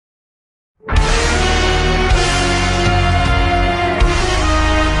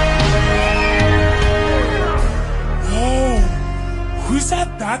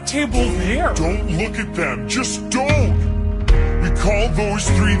that table there. Don't look at them, just don't! We call those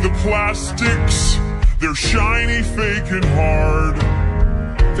three the plastics. They're shiny, fake, and hard.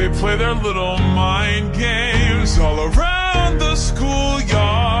 They play their little mind games all around the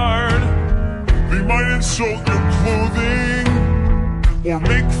schoolyard. They might insult your clothing or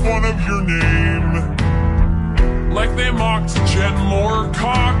make fun of your name. Like they mocked Jen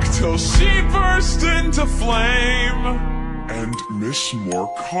Moorcock till she burst into flame. And Miss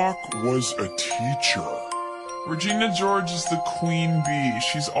Moorcock was a teacher. Regina George is the queen bee.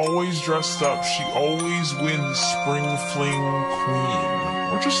 She's always dressed up. She always wins Spring Fling Queen.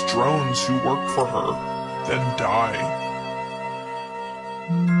 We're just drones who work for her, then die.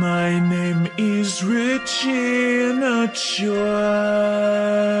 My name is Regina George,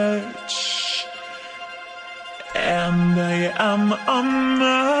 and I am a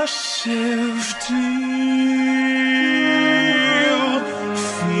massive deal.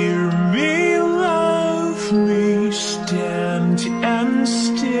 Fear me, love me, stand and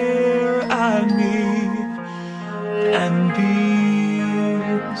stare at me, and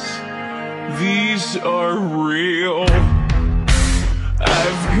these are real.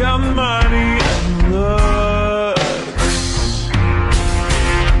 I've got money and looks.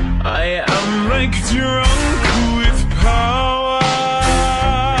 I am like drunk with power.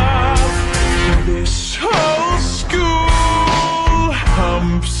 This whole school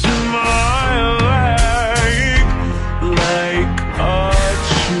humps my leg like a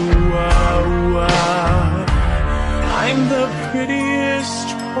chihuahua. I'm the prettiest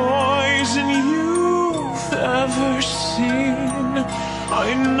poison you've ever seen.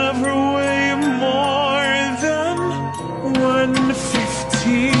 I never weigh more than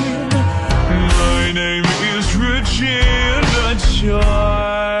 115. My name is Regina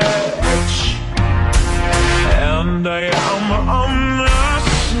George, and I am a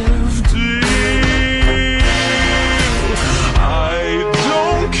massive deal. I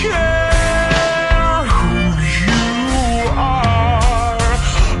don't care who you are.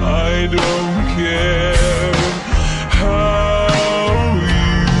 I don't care how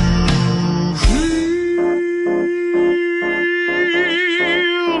you feel.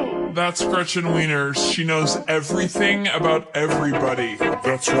 That's Gretchen Wieners. She knows everything about everybody.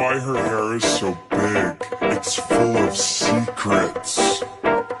 That's why her hair is so big. It's full of secrets.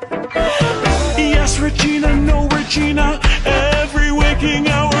 Yes, Regina, no, Regina. Every waking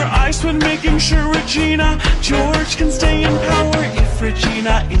hour I spend making sure Regina George can stay in power. If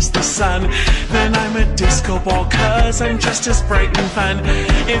Regina is the sun, then I'm a disco ball, 'cause I'm just as bright and fun.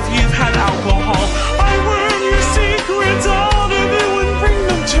 If you've had alcohol, I learn your secrets out of you and bring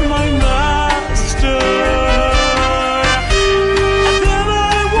them to my master. Then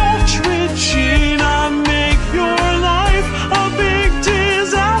I watch Regina make your life a big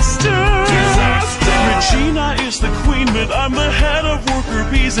disaster. Regina is the queen, but I'm the head of worker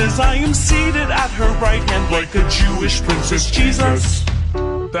bees, as I am seated at her right hand like a Jewish princess Jesus.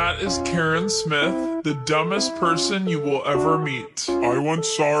 That is Karen Smith, the dumbest person you will ever meet. I once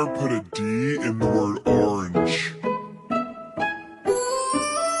saw her put a D in the word orange.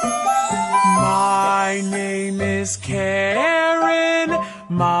 My name is Karen,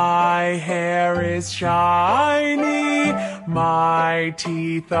 my hair is shiny, my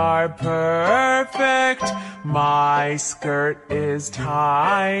teeth are perfect, my skirt is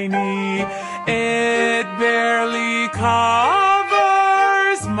tiny, it barely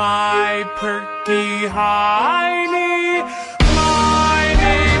covers my perky hiney. My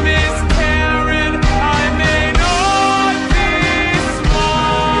name is Karen, I may not be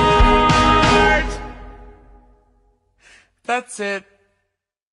smart. That's it.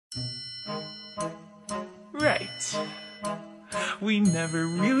 Right. We never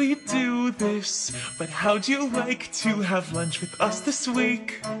really do this, but how'd you like to have lunch with us this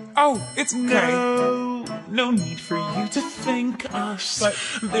week? Oh, it's okay. No need for you to thank us, but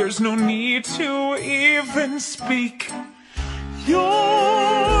there's no need to even speak.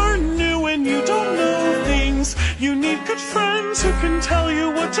 You're new and you don't know things. You need good friends who can tell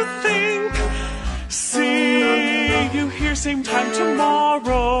you what to think. See you here same time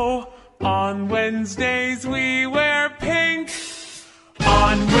tomorrow. On Wednesdays we wear pink.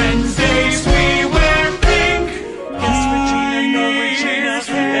 On Wednesdays we wear pink. Yes, Regina, no Regina.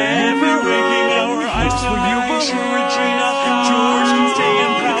 Every waking hour I still make sure Regina George can stay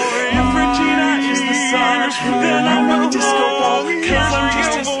in power. If Regina is the sun, then I'm a disco ball, 'cause I'm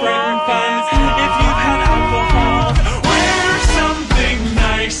just as bright and fun. If you've had alcohol, wear something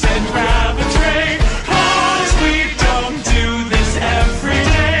nice and grab a tray, 'cause we don't do this every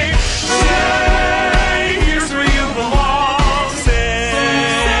day. Say, here's where you belong.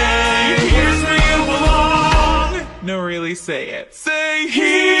 Say, say it. Say,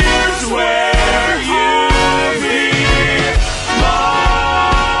 here's where you belong.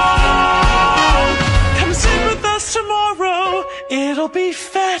 Come sit with us tomorrow, it'll be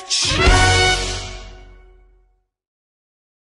fetch.